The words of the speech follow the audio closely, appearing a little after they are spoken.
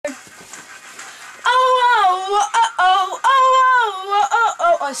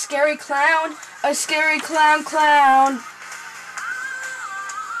a scary clown, a scary clown.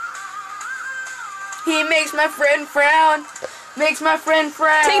 He makes my friend frown, makes my friend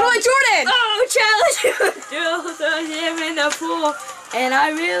frown. Take it away, Jordan! Oh, challenge! Throw him in the pool, and I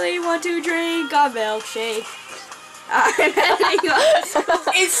really want to drink a milkshake. I'm heading up to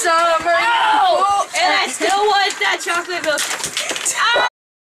school. It's summer. Oh, and I still want that chocolate milk. Ah!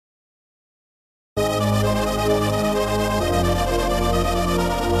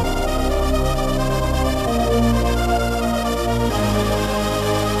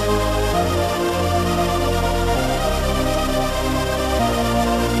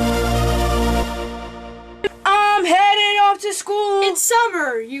 I'm heading off to school. It's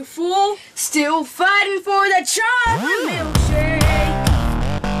summer, you fool. Still fighting for that chocolate milkshake.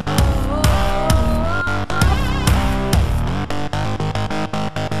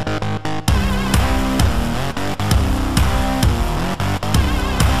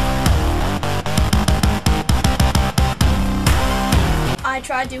 I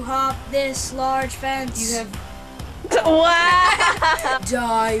tried to hop this large fence. You have Wow!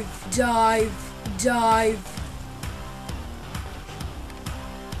 dive.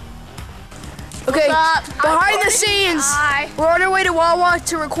 Okay, behind the scenes, we're on our way to Wawa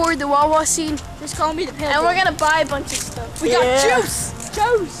to record the Wawa scene. Just call me the pimp. And we're gonna buy a bunch of stuff. We got juice.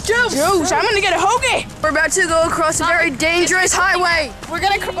 I'm gonna get a hoagie. We're about to go across a very dangerous highway.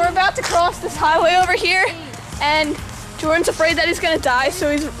 We're about to cross this highway over here, and Jordan's afraid that he's gonna die, so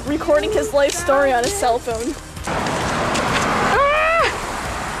he's recording his life story on his cell phone.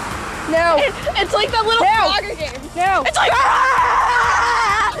 No. It's like that little Frogger game. No. It's like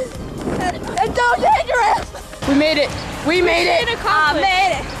it's so dangerous. We made it. We made it. I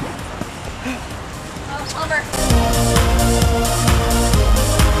made it. Over.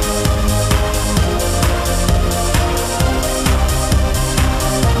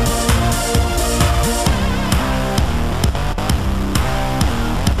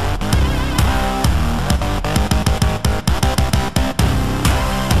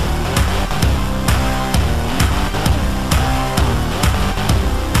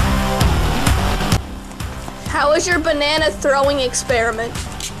 How was your banana throwing experiment?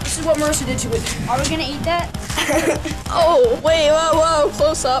 This is what Marissa did to it. Are we gonna eat that? Oh, wait, whoa,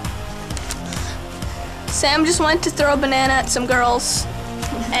 close up. Sam just went to throw a banana at some girls,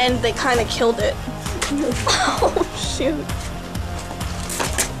 and they kind of killed it. Oh, shoot.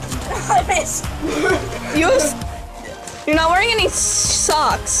 I missed. You're not wearing any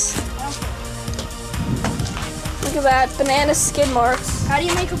socks. Look at that, banana skid marks. How do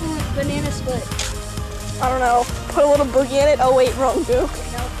you make a banana split? I don't know. Put a little boogie in it. Oh wait, wrong joke.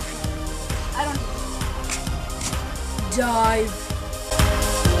 Nope. I don't. Dive.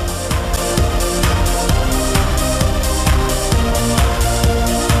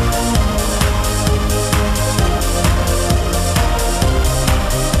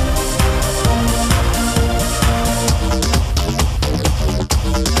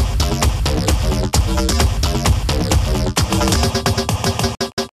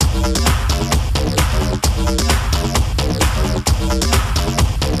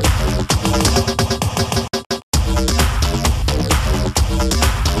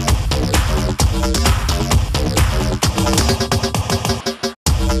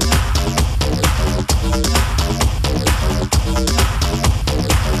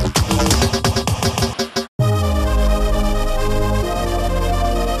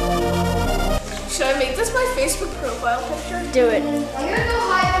 Facebook profile picture? Do it.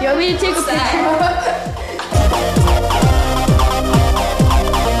 You want me to take a picture?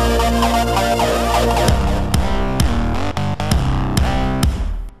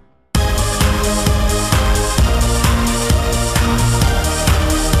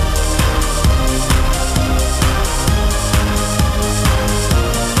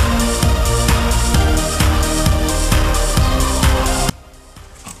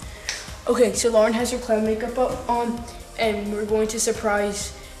 Okay, so Lauren has her clown makeup on, and we're going to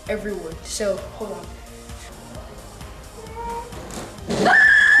surprise everyone. So, hold on.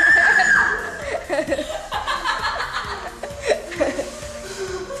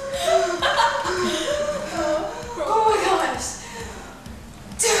 Oh my gosh.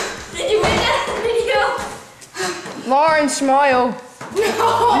 Did you make that video? Lauren, smile.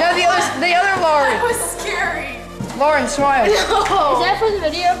 No, the other Lauren. that was scary. Lauren, smile. No. Is that for the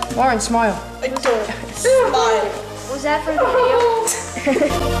video? Lauren, smile. I don't smile. Was that for the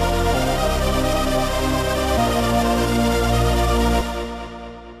video?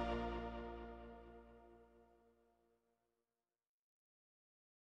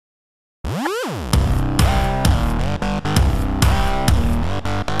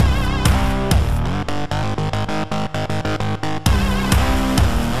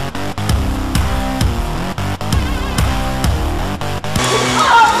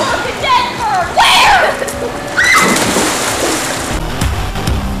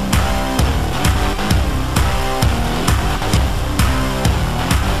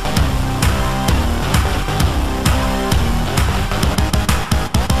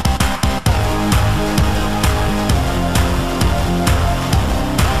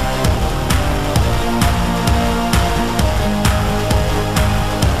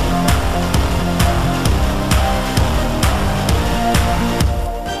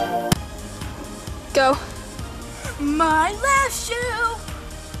 go. My left shoe.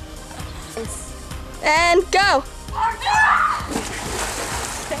 And go.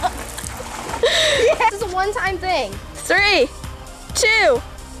 This is a one-time thing. 3, 2,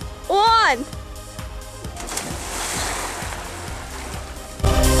 1.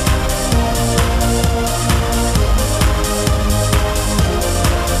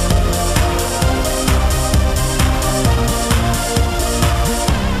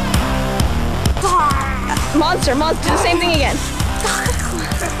 Monster, do the same thing again.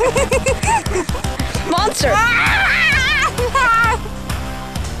 Monster.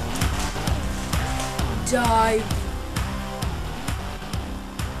 Dive.